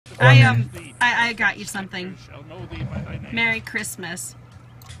I got you something. Merry Christmas.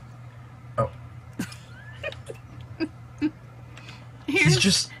 Oh. He's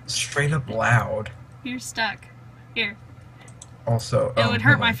just straight up loud. You're stuck. Here. Also, it would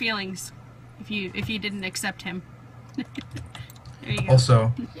hurt my feelings if you didn't accept him. There you go.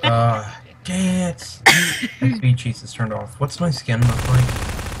 Also, dang it. My speed cheats is turned off. What's my skin look like?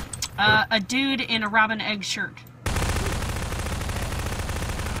 A dude in a robin egg shirt.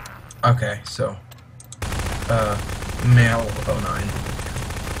 Okay, so, male 09.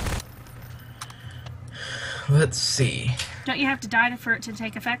 Let's see. Don't you have to die for it to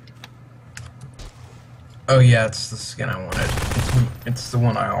take effect? Oh yeah, it's the skin I wanted. It's the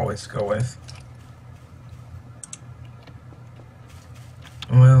one I always go with.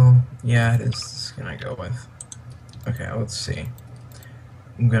 Well, yeah, it is the skin I go with. Okay, let's see.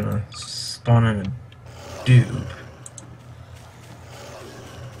 I'm gonna spawn in a dude.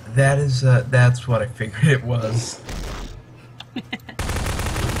 That's what I figured it was.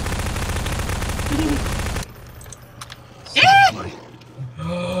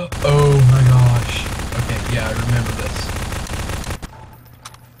 Oh my gosh. Okay, yeah, I remember this.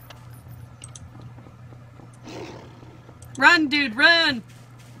 Run, dude, run!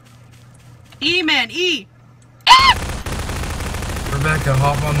 E, man, E! Rebecca,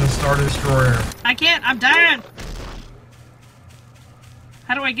 hop on the Star Destroyer. I can't, I'm dying!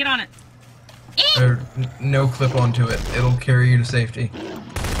 How do I get on it? No clip onto it. It'll carry you to safety.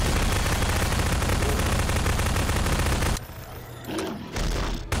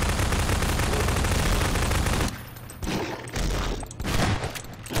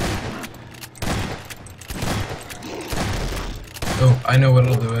 Oh, I know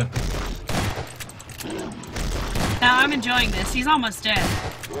what'll do it. Now I'm enjoying this. He's almost dead.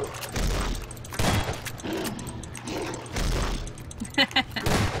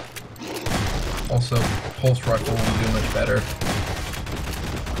 Also, pulse rifle will do much better.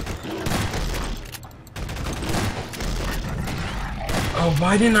 Oh,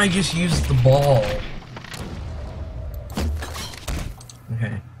 why didn't I just use the ball?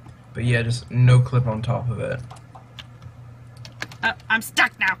 Okay. But yeah, just no clip on top of it. I'm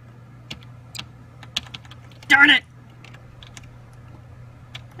stuck now. Darn it!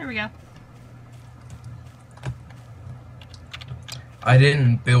 There we go. I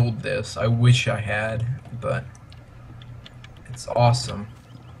didn't build this. I wish I had, but it's awesome.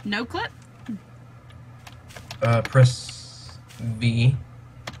 No clip? Press V.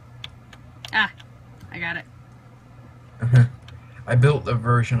 Ah, I got it. I built a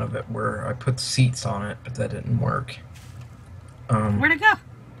version of it where I put seats on it, but that didn't work. Where'd it go?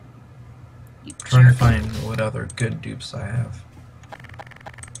 You Trying jerk. to find what other good dupes I have.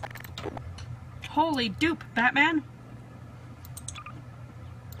 Holy dupe, Batman.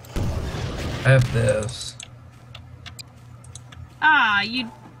 I have this. Ah, you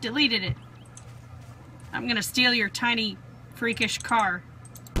deleted it. I'm gonna steal your tiny, freakish car.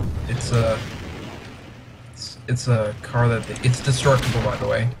 It's a car that it's destructible, by the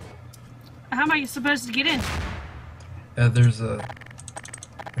way. How am I supposed to get in? I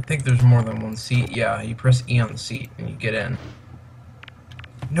think there's more than one seat. Yeah, you press E on the seat and you get in.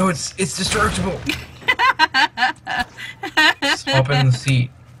 No, it's destructible. Just hop in the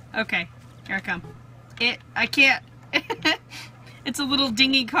seat. Okay, here I come. I can't. It's a little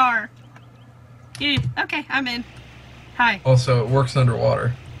dingy car. Yeah, okay, I'm in. Hi. Also, it works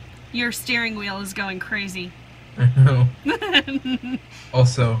underwater. Your steering wheel is going crazy. I know.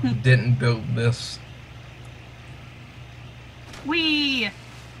 Also, didn't build this. Whee!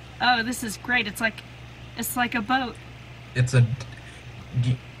 Oh, this is great. It's like a boat. It's a.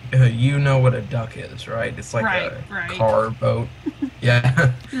 You know what a duck is, right? It's like a car boat.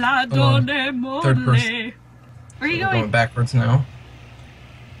 Yeah. La donne mole. Third person. Where are you We're going? going backwards now.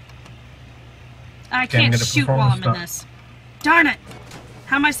 I Okay, I'm can't gonna shoot perform while a I'm in stunt. this. Darn it!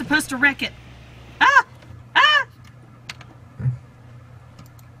 How am I supposed to wreck it? Ah! Ah!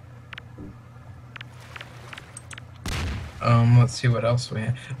 Let's see what else we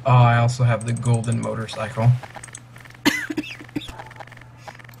have. Oh, I also have the golden motorcycle.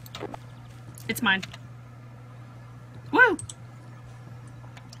 It's mine. Woo!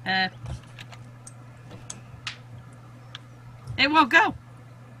 It won't go.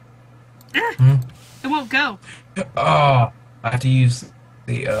 It won't go. Oh, I have to use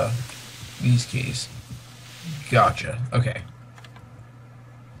the, these keys. Gotcha. Okay.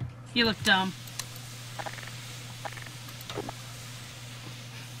 You look dumb.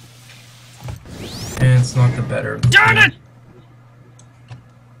 And it's not the better of the Darn two. it!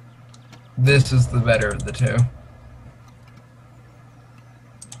 This is the better of the two.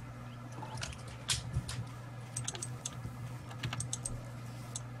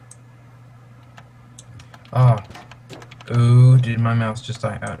 Ooh, did my mouse just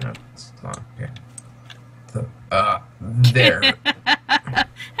die? Oh, no, it's not. Okay. There.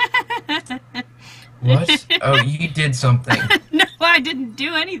 What? Oh, you did something. No, I didn't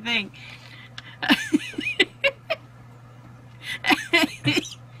do anything.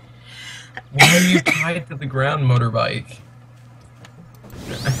 Why are you tied to the ground, motorbike?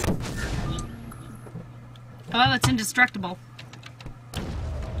 Well, it's indestructible.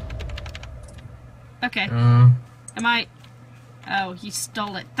 Okay. Am I... Oh, he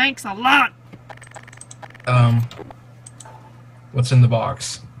stole it. Thanks a lot! What's in the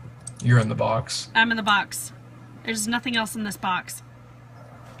box? You're in the box. I'm in the box. There's nothing else in this box.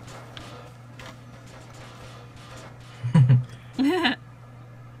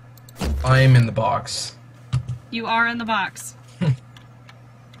 I'm in the box. You are in the box.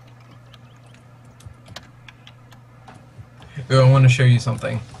 Ooh, I want to show you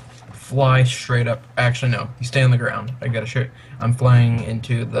something. Fly straight up. Actually, no. You stay on the ground. I gotta show you. I'm flying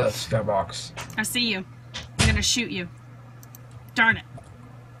into the skybox. I see you. I'm gonna shoot you. Darn it.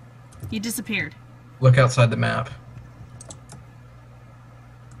 You disappeared. Look outside the map.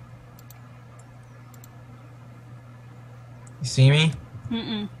 You see me?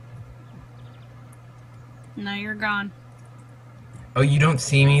 Mm-mm. No, you're gone. Oh, you don't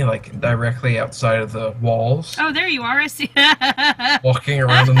see me, like, directly outside of the walls? Oh, there you are. I see. Walking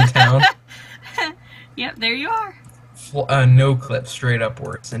around in the town? Yep, there you are. No clip straight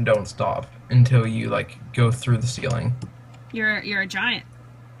upwards, and don't stop until you, like, go through the ceiling. You're a giant.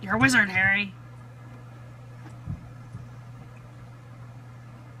 You're a wizard, Harry.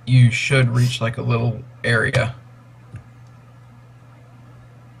 You should reach, like, a little area.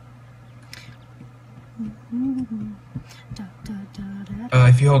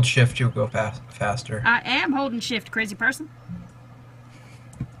 If you hold shift, you'll go faster. I am holding shift, crazy person.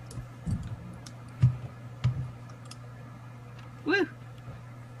 Woo.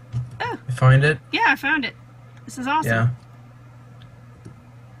 Oh. You find it? Yeah, I found it. This is awesome. Yeah.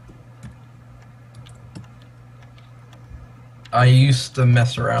 I used to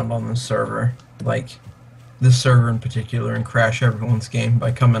mess around on this server, like this server in particular, and crash everyone's game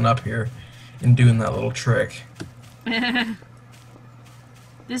by coming up here and doing that little trick.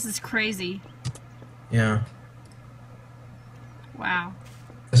 This is crazy. Yeah. Wow.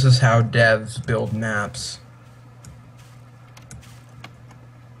 This is how devs build maps.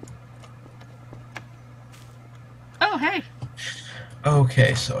 Oh, hey.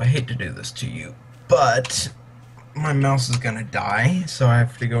 Okay, so I hate to do this to you, but my mouse is gonna die, so I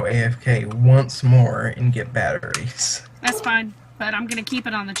have to go AFK once more and get batteries. That's fine, but I'm gonna keep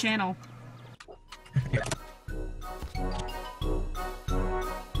it on the channel. Yeah.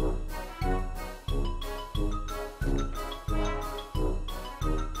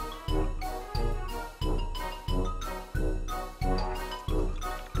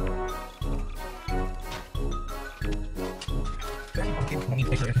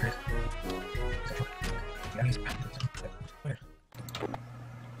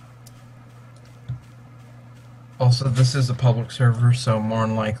 Also, this is a public server, so more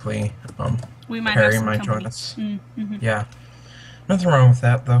than likely, We might Harry have some might company. join us. Mm-hmm. Yeah. Nothing wrong with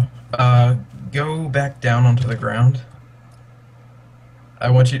that, though. Go back down onto the ground. I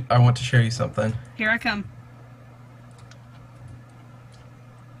want to show you something. Here I come.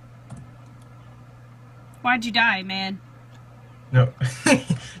 Why'd you die, man? No.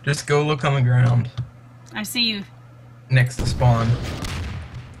 Just go look on the ground. I see you. Next to spawn.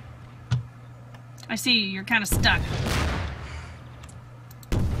 I see you. You're kind of stuck.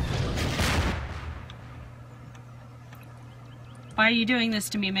 Why are you doing this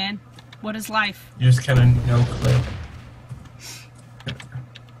to me, man? What is life? You just kind of no clip.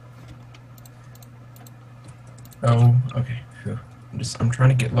 Oh, okay. Phew. I'm trying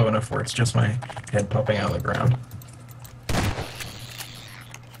to get low enough where it's just my head popping out of the ground.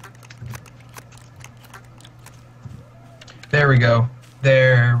 There we go.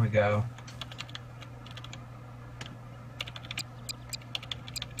 There we go.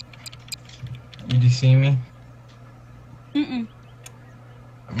 Did you see me? Mm-mm.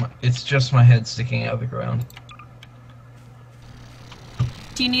 It's just my head sticking out of the ground.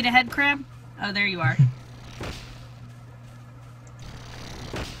 Do you need a head crab? Oh, there you are.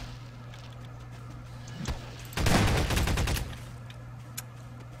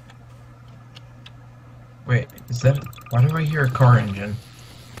 Wait, is that... Why do I hear a car engine?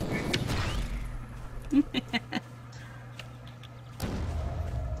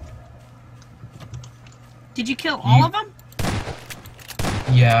 Did you kill all of them?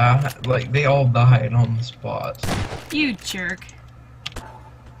 Yeah, like, they all died on the spot. You jerk.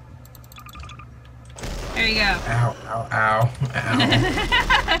 There you go. Ow, ow, ow, ow.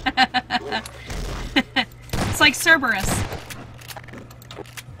 It's like Cerberus.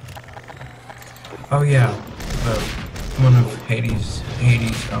 Oh yeah, one of Hades,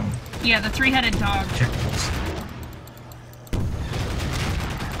 Yeah, the three-headed dog. chickens.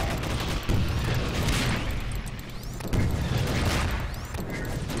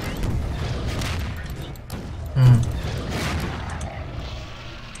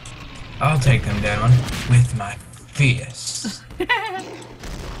 I'll take them down with my fists.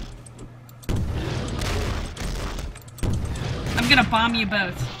 I'm gonna bomb you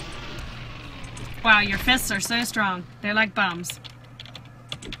both. Wow, your fists are so strong. They're like bombs.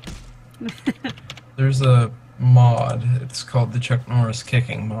 There's a mod. It's called the Chuck Norris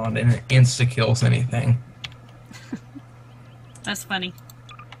kicking mod, and it insta-kills anything. That's funny.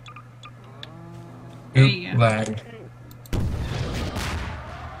 There you go. Lag.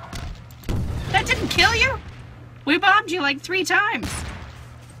 That didn't kill you? We bombed you like 3 times.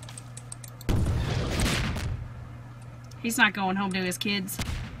 He's not going home to his kids.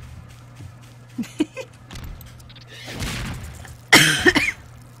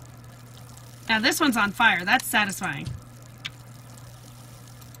 Now this one's on fire. That's satisfying.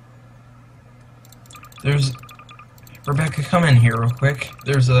 Rebecca, come in here real quick.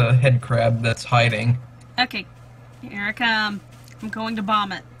 There's a head crab that's hiding. Okay, here I come. I'm going to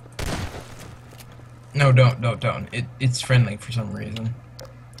bomb it. No, don't. It's friendly for some reason.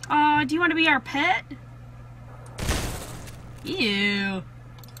 Aw, do you want to be our pet? Ew.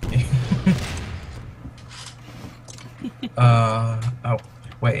 Oh,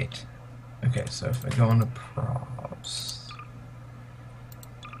 wait. Okay, so if I go into props...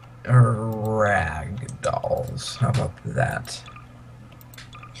 Rag dolls. How about that?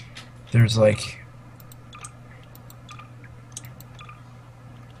 There's like...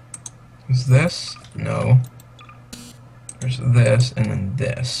 Is this? No. There's this, and then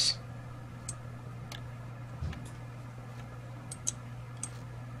this.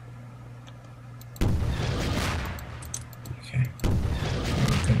 Okay.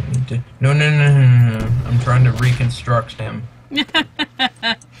 No. I'm trying to reconstruct him.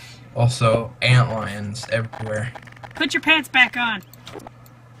 Also, antlions everywhere. Put your pants back on.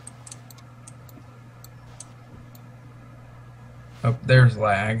 Oh, there's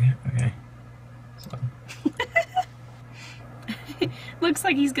lag. Okay. So. Looks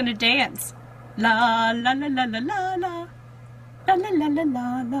like he's gonna dance. La la la la la la la. La la la la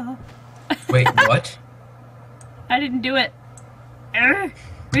la la. Wait, what? I didn't do it.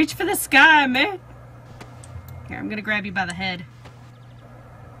 Reach for the sky, man. Here, I'm gonna grab you by the head.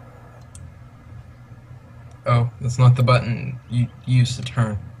 Oh, that's not the button you used to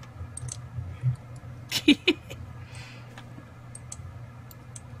turn.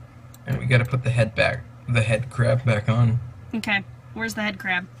 And we gotta put the head crab back on. Okay, where's the head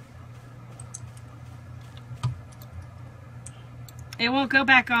crab? It won't go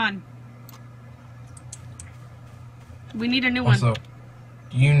back on. We need a new one. Also,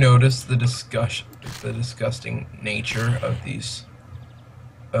 do you notice the disgusting nature of these?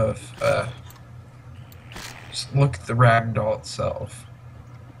 Just look at the ragdoll itself.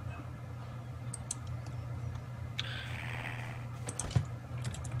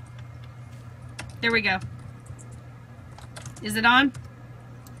 There we go. Is it on?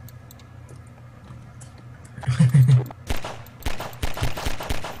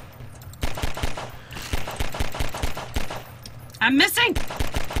 I'm missing!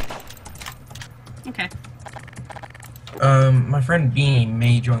 Okay. My friend Beanie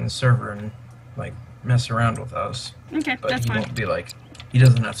may join the server and, like, mess around with us. Okay, but that's he fine. won't be like, he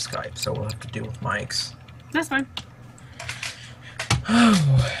doesn't have Skype, so we'll have to deal with mics. That's fine.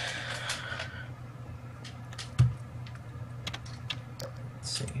 Oh.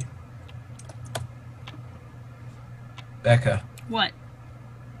 Let's see. Becca. What?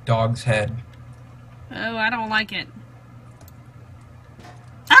 Dog's head. Oh, I don't like it.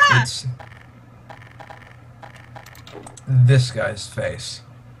 Ah! It's this guy's face.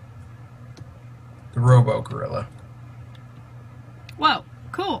 The Robo-Gorilla. Whoa,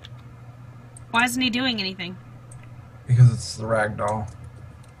 cool. Why isn't he doing anything? Because it's the ragdoll.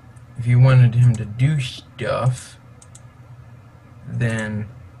 If you wanted him to do stuff, then...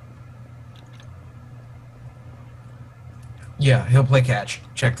 yeah, he'll play catch.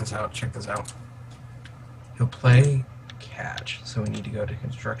 Check this out, He'll play catch. So we need to go to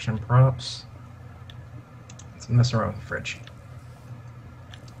construction props. Let's mess around with the fridge.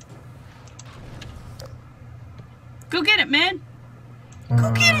 Go get it, man!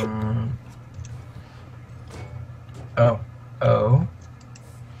 Go get it! Oh.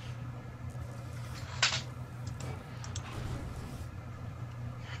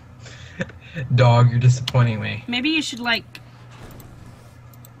 dog, you're disappointing me. Maybe you should, like,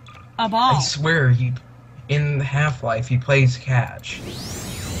 a ball. I swear, in Half-Life, he plays catch.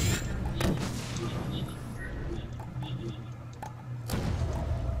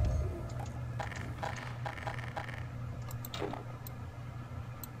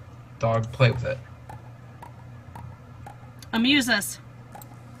 Dog, play with it. Amuse us.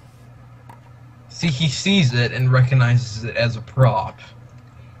 See, he sees it and recognizes it as a prop.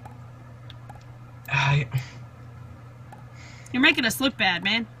 You're making us look bad,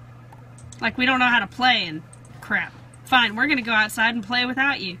 man. Like we don't know how to play and crap. Fine, we're gonna go outside and play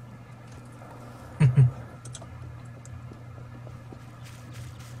without you. Do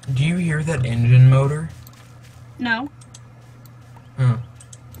you hear that engine motor? No. Huh.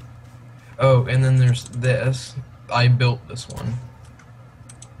 Oh, and then there's this. I built this one.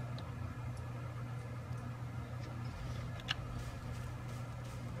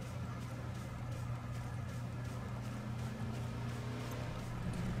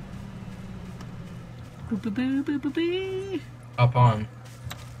 Boo boo boo boo boo boo. Up on.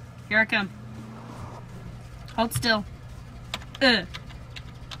 Here I come. Hold still. How do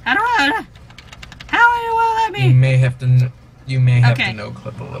I? How do you want to let me? You may have to. You may have Okay. to no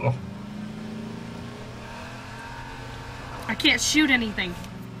clip a little. I can't shoot anything.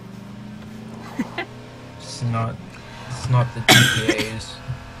 It's not the GPAs.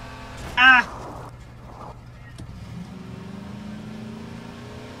 Ah.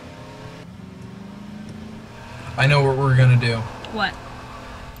 I know what we're gonna do. What?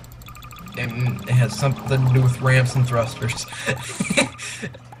 And it has something to do with ramps and thrusters.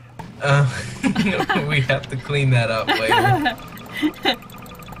 We have to clean that up later.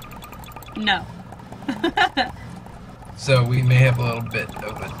 No. So we may have a little bit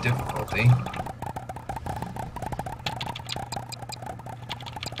of a difficulty.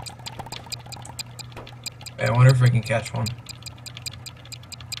 I wonder if we can catch one.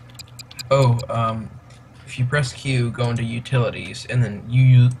 Oh, if you press Q, go into utilities, and then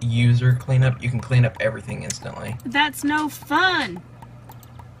user cleanup, you can clean up everything instantly. That's no fun.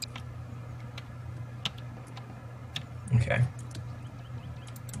 Okay.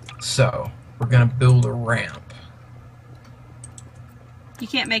 So, we're gonna build a ramp. You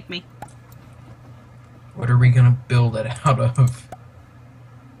can't make me. What are we gonna build it out of?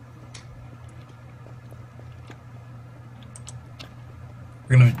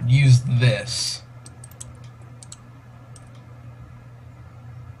 We're gonna use this.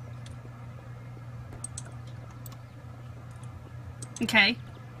 Okay.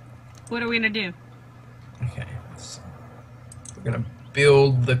 What are we gonna do? Okay. So we're gonna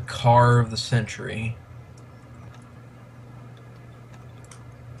build the car of the century.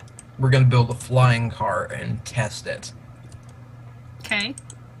 We're gonna build a flying car and test it. Okay.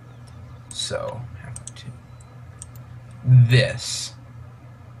 So, this.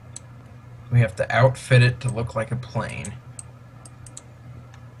 We have to outfit it to look like a plane.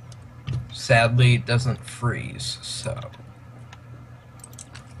 Sadly, it doesn't freeze, so.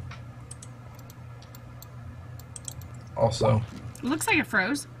 Also, It looks like it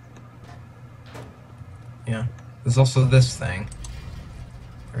froze. yeah, there's also this thing.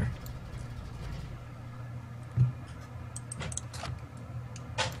 Here.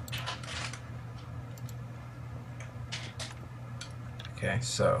 Okay,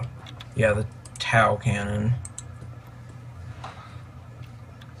 so, yeah, the Tau cannon.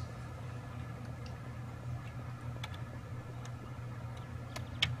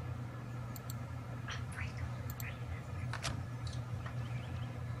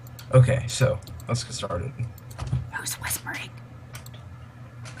 Okay, so, let's get started. Who's whispering?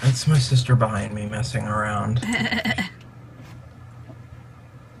 That's my sister behind me messing around.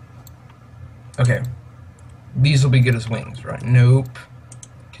 Okay. These will be good as wings, right? Nope.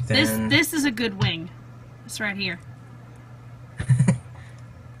 Then, This is a good wing. It's right here.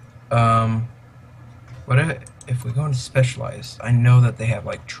 what if we go into specialized? I know that they have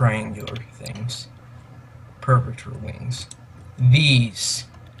like triangular things. Perfect for wings. These.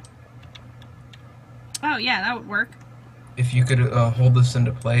 Oh yeah, that would work. If you could hold this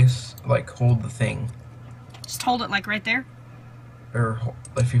into place, like hold the thing, Just hold it like right there. or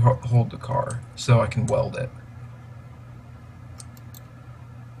if you hold the car, so I can weld it.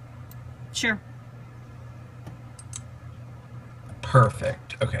 Sure.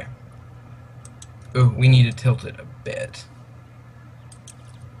 Perfect. Okay. Ooh, we need to tilt it a bit.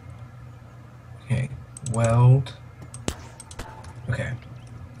 Okay. Weld. Okay.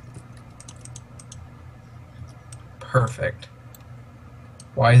 Perfect.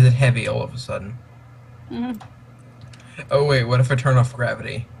 Why is it heavy all of a sudden? Mm-hmm. Oh wait, what if I turn off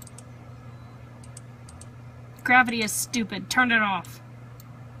gravity? Gravity is stupid. Turn it off.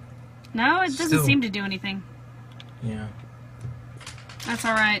 No, it doesn't seem to do anything. Yeah. That's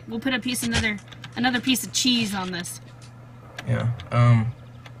alright. We'll put another piece of cheese on this. Yeah.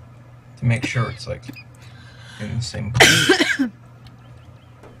 To make sure it's like in the same place.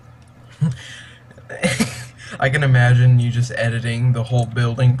 I can imagine you just editing the whole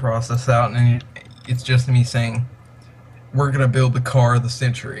building process out, and it's just me saying, "We're gonna build the car of the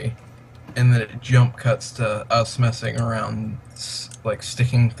century," and then it jump cuts to us messing around, like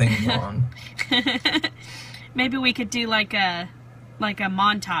sticking things on. Maybe we could do like a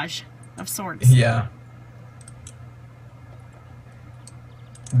montage of sorts. Yeah.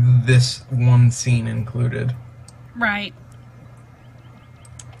 This one scene included. Right.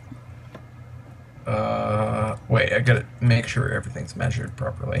 Wait, I gotta make sure everything's measured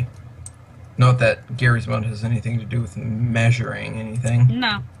properly. Not that Gary's Mod has anything to do with measuring anything.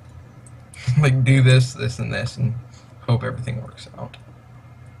 No. Like, do this, this, and this, and hope everything works out.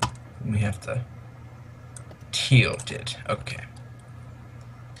 We have to tilt it. Okay.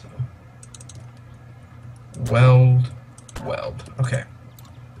 So, weld. Okay.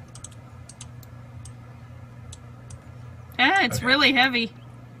 Yeah, it's really heavy.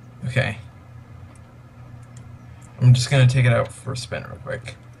 Okay. I'm just gonna take it out for a spin real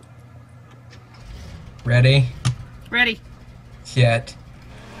quick. Ready? Ready. Yet.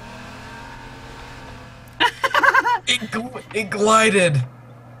 It glided!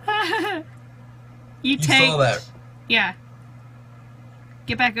 You saw that. Yeah.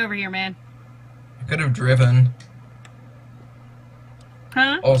 Get back over here, man. I could have driven.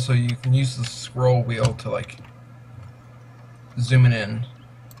 Huh? Also, you can use the scroll wheel to, like, zoom it in.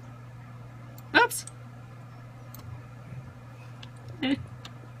 Oops.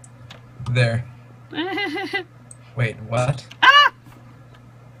 There. Wait, what? Ah!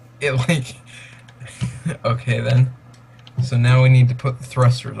 It, like... Okay, then. So now we need to put the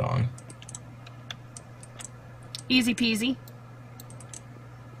thrusters on. Easy peasy.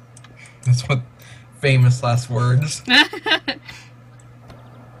 That's what famous last words.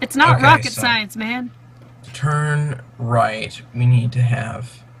 It's not Okay, rocket so science, man. turn right. We need to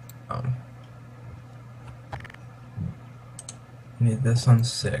have we need this on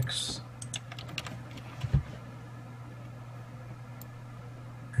 6.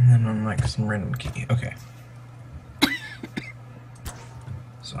 And then on like some random key. Okay.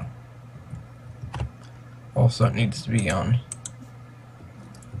 So also it needs to be on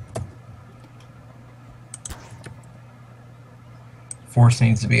force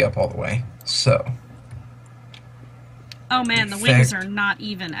needs to be up all the way. So Oh man, the wings are not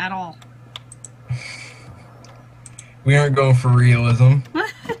even at all. we aren't going for realism.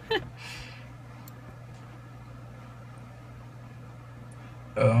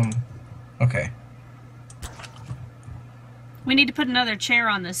 Okay. We need to put another chair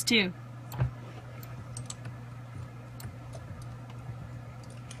on this too.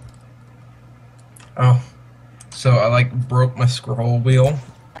 Oh. So I like broke my scroll wheel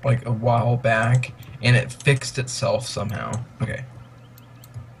like a while back and it fixed itself somehow. Okay.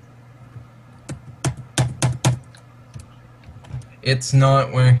 It's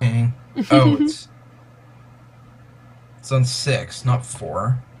not working. Oh, it's on 6, not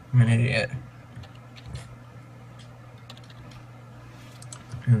 4. I'm an idiot.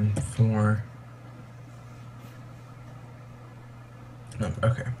 And 4. No,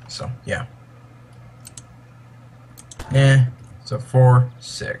 okay, so yeah. So 4,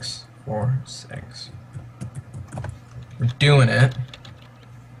 6. 4, 6. We're doing it.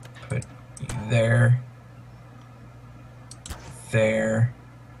 Put you there. There.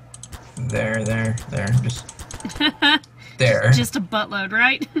 Just there. Just a buttload,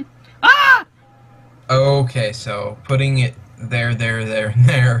 right? Ah! Okay, so putting it there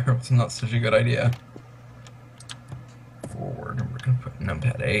was not such a good idea. Forward, and we're gonna put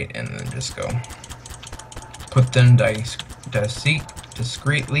numpad 8 and then just go. Put them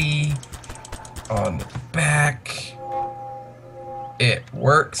discreetly on the back. It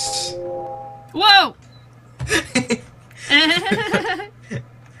works. Whoa!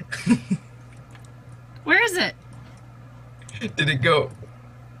 Where is it? Did it go?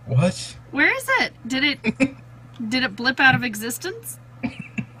 What? Where is it? Did it blip out of existence? I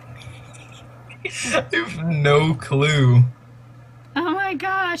have no clue. Oh my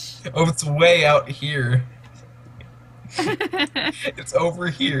gosh. Oh, it's way out here. It's over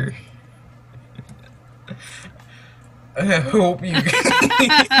here. I hope you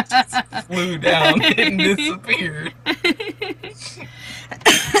just flew down and disappeared.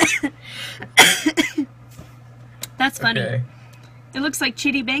 That's funny. Okay. It looks like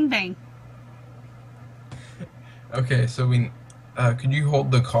Chitty Bang Bang. Okay, so could you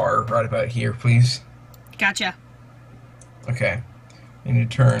hold the car right about here, please? Gotcha. Okay. I need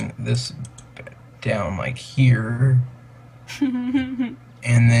to turn this down like here, and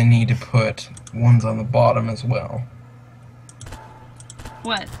then need to put ones on the bottom as well.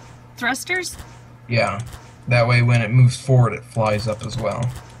 What? Thrusters? Yeah. That way when it moves forward, it flies up as well.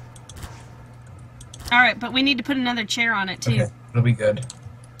 Alright, but we need to put another chair on it, too. Okay, it'll be good.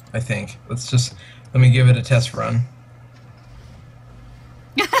 I think. Let me give it a test run.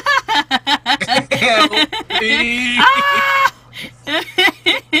 Help me! Ah!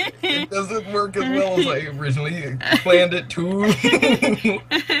 It doesn't work as well as I originally planned it to.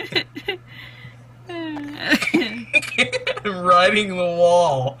 I'm riding the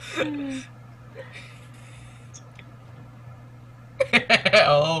wall.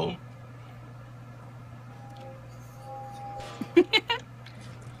 Help.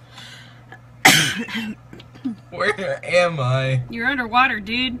 Where am I? You're underwater,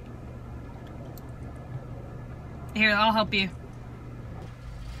 dude. Here, I'll help you.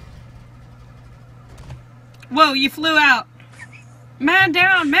 Whoa, you flew out. Man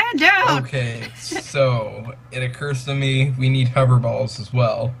down, man down. Okay, so it occurs to me we need hover balls as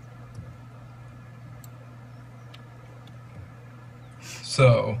well.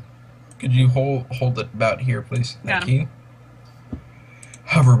 So, could you hold it about here, please? Got Thank you.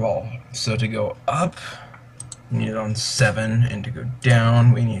 Hover ball. So to go up, we need it on 7, and to go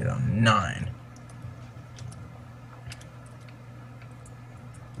down, we need it on 9.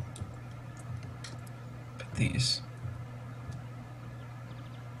 Put these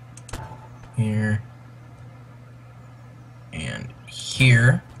here and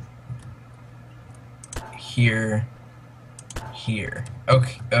here, here, here.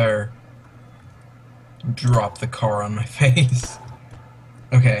 Okay, drop the car on my face.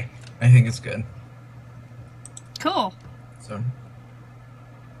 Okay, I think it's good. Cool. So.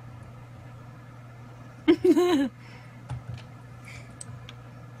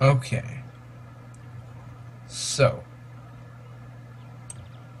 Okay. So.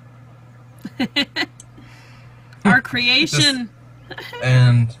 Our creation.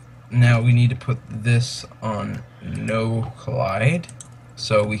 And now we need to put this on no collide,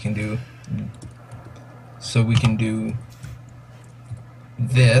 so we can do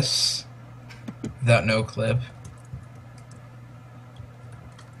this without no clip.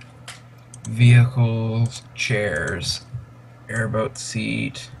 Vehicles, chairs, airboat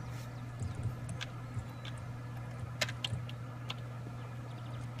seat.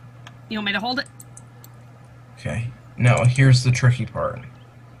 You want me to hold it? Okay. Now here's the tricky part.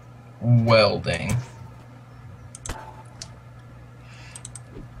 Welding.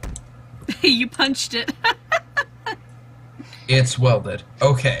 You punched it. It's welded.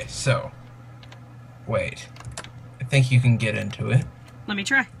 Okay, so. Wait. I think you can get into it. Let me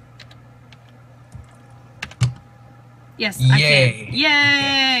try. Yes, Yay. I can.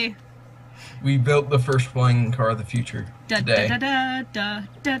 Yay! Okay. We built the first flying car of the future today. Da da da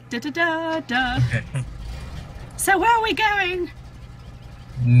da da da da da. Okay. So where are we going?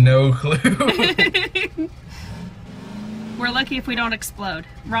 No clue. We're lucky if we don't explode.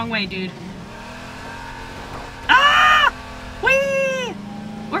 Wrong way, dude. Ah! Whee!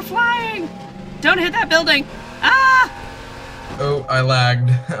 We're flying! Don't hit that building! Ah! Oh, I lagged.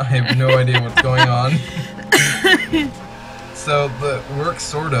 I have no idea what's going on. So, the works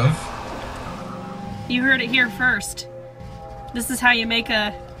sort of. You heard it here first. This is how you make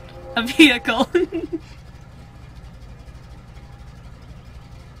a vehicle.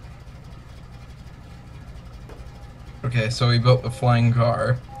 Okay, so we built the flying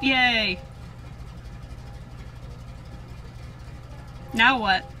car. Yay! Now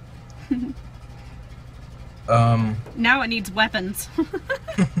what? Now it needs weapons.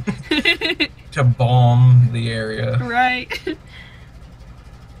 To bomb the area. Right.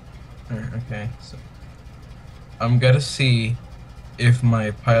 Okay, so I'm gonna see if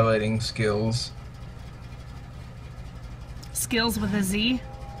my piloting skills Skills with a Z.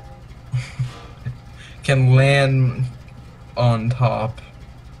 can land on top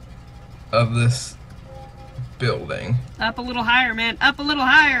of this building. Up a little higher, man. Up a little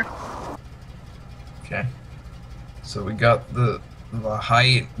higher. Okay. So we got the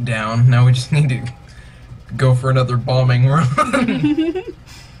height down. Now we just need to go for another bombing run.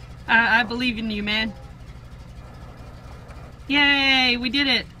 I believe in you, man. Yay, we did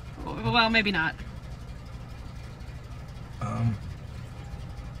it. Well, maybe not.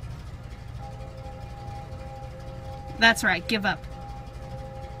 That's right, give up.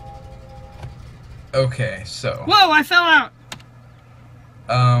 Okay, so. Whoa, I fell out!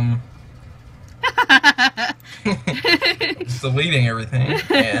 deleting everything,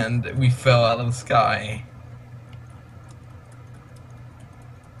 and we fell out of the sky.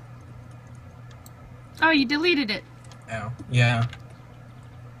 Oh, you deleted it. Ow. Yeah.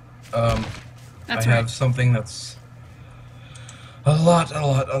 That's I right. have something that's a lot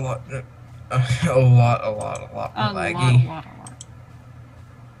laggy. A lot.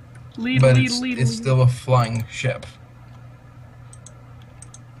 But it's still a flying ship.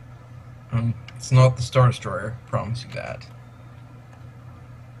 It's not the Star Destroyer, promise you that.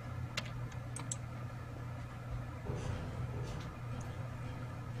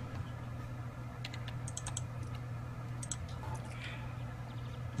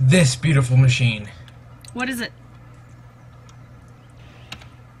 This beautiful machine. What is it?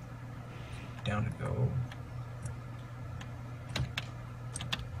 Down to go.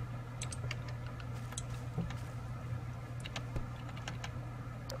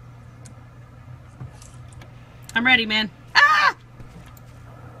 I'm ready, man. Ah!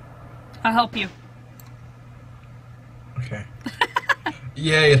 I'll help you. Okay.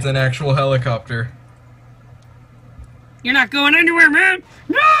 Yay, it's an actual helicopter. You're not going anywhere, man!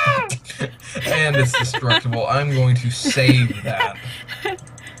 No! And it's destructible. I'm going to save that.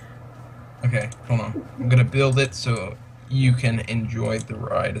 Okay, hold on. I'm gonna build it so you can enjoy the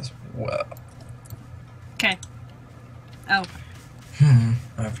ride as well. Okay. Oh. I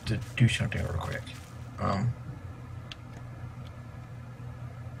have to do something real quick.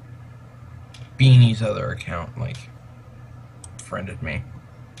 Beanie's other account, like, friended me.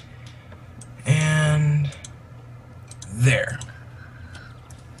 And there.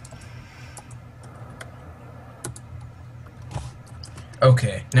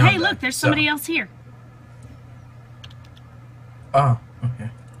 Okay. Now Hey, look, there's somebody else here. Oh, okay.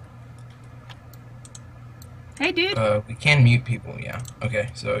 Hey, dude. We can mute people, yeah.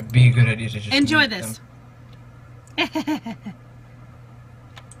 Okay, so it'd be a good idea to just Enjoy mute this. them.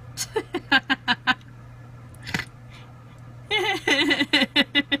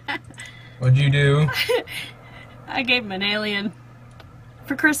 What'd you do? I gave him an alien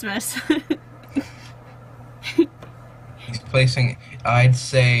for Christmas. He's placing. I'd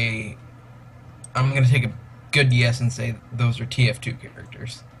say. I'm gonna take a good yes and say those are TF2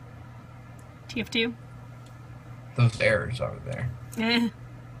 characters. TF2? Those errors over there. Eh.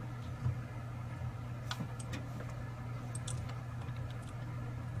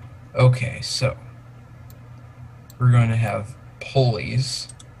 Okay, so we're going to have pulleys.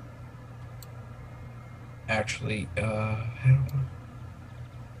 Actually,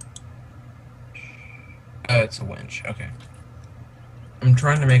 it's a winch. Okay. I'm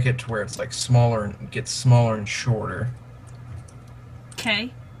trying to make it to where it's like smaller and gets smaller and shorter.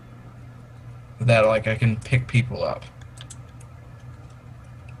 Okay. That like I can pick people up.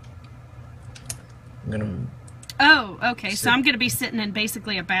 I'm gonna. Oh, okay. So I'm gonna be sitting in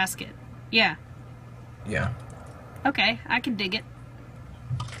basically a basket. Yeah. Yeah. Okay, I can dig it.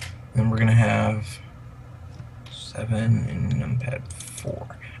 Then we're gonna have 7 and numpad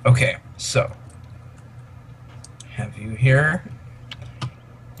 4. Okay, so have you here,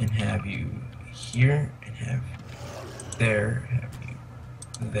 and have you here, and have there, have you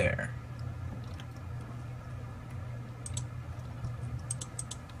there.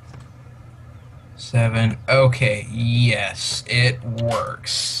 Seven. Okay, yes, it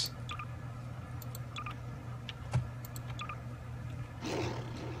works.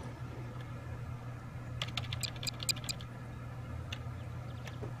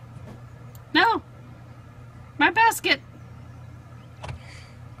 No! My basket!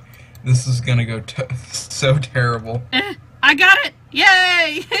 This is gonna go so terrible. I got it!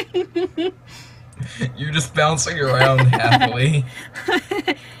 Yay! You're just bouncing around happily.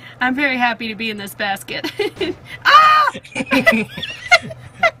 I'm very happy to be in this basket. Ah!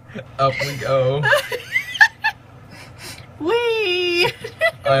 Up we go. Whee!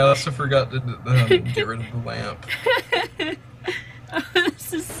 I also forgot to get rid of the lamp. Oh,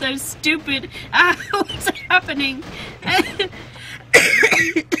 this is so stupid. Ah, what's happening?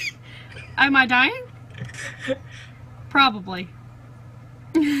 Am I dying? Probably.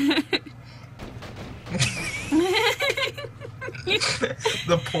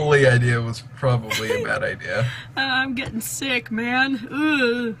 The pulley idea was probably a bad idea. I'm getting sick, man.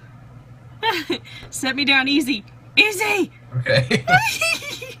 Ugh. Set me down easy. Easy! Okay.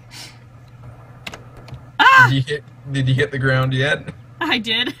 Ah! Did you hit the ground yet? I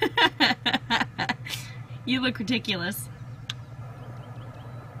did. You look ridiculous.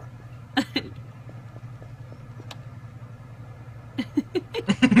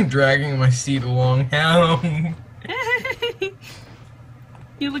 Dragging my seat along. How?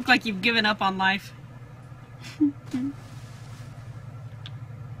 You look like you've given up on life.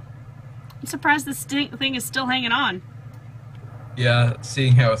 I'm surprised this thing is still hanging on. Yeah,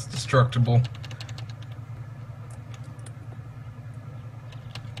 seeing how it's destructible.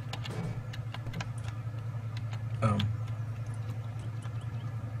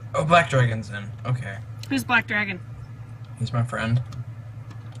 Oh, Black Dragon's in. Okay. Who's Black Dragon? He's my friend.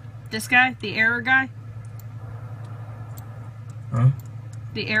 This guy? The error guy? Huh?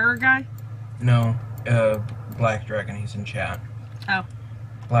 The error guy? No, Black Dragon, he's in chat. Oh.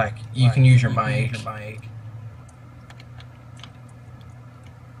 Black, you can use your mic.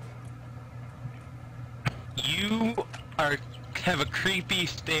 You have a creepy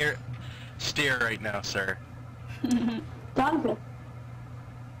stare right now, sir. Danke.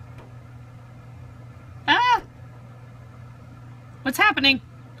 Ah! What's happening?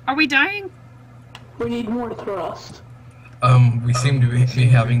 Are we dying? We need more thrust. We seem to be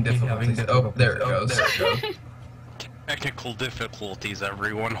having difficulties. Oh, there it goes. Technical difficulties,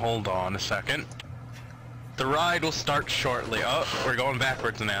 everyone. Hold on a second. The ride will start shortly. Oh, we're going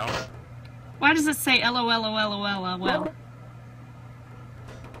backwards now. Why does it say LOL?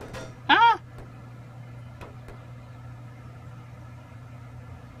 Ah!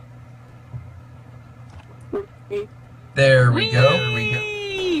 There we go.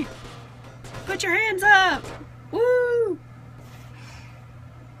 Whee! Put your hands up! Woo!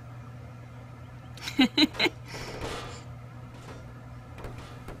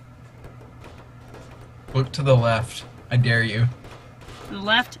 Look to the left. I dare you. To the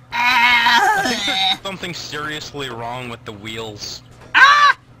left. I think Ah! there's something seriously wrong with the wheels.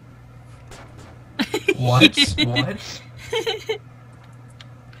 Ah! What? What?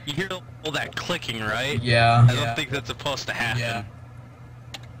 You hear all that clicking, right? Yeah. I don't think that's supposed to happen. Yeah.